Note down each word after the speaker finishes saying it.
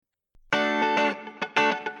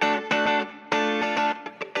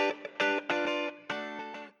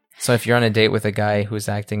So if you're on a date with a guy who's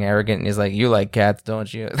acting arrogant and he's like, you like cats,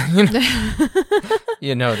 don't you? You know,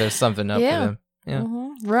 you know there's something up with him. Yeah.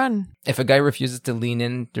 Run. If a guy refuses to lean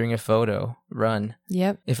in during a photo, run.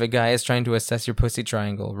 Yep. If a guy is trying to assess your pussy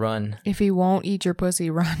triangle, run. If he won't eat your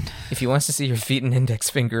pussy, run. If he wants to see your feet and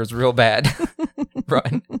index fingers real bad,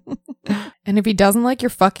 run. And if he doesn't like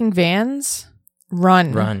your fucking Vans,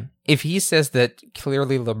 run. Run. If he says that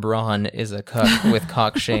clearly LeBron is a cuck with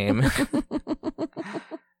cock shame,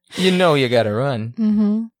 you know you gotta run.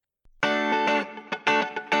 Mm-hmm.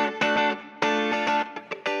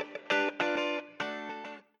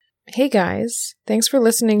 Hey guys, thanks for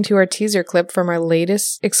listening to our teaser clip from our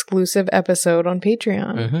latest exclusive episode on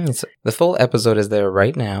Patreon. So the full episode is there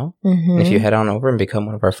right now. If you head on over and become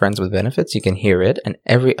one of our friends with benefits, you can hear it and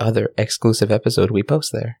every other exclusive episode we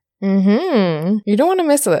post there. You don't want to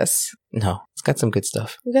miss this. No, it's got some good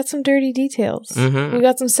stuff. We got some dirty details. We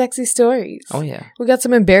got some sexy stories. Oh, yeah. We got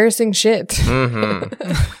some embarrassing shit.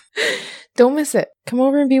 Don't miss it. Come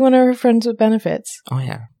over and be one of our friends with benefits. Oh,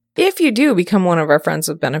 yeah. If you do become one of our friends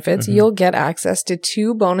with benefits, you'll get access to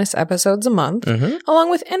 2 bonus episodes a month,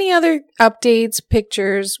 along with any other updates,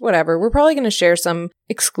 pictures, whatever. We're probably going to share some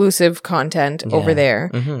exclusive content over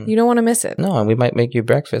there. You don't want to miss it. No, and we might make you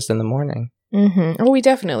breakfast in the morning. Oh, we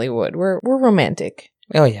definitely would. We're romantic.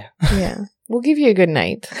 Oh, yeah. Yeah. We'll give you a good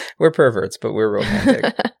night. We're perverts, but we're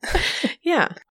romantic. Yeah.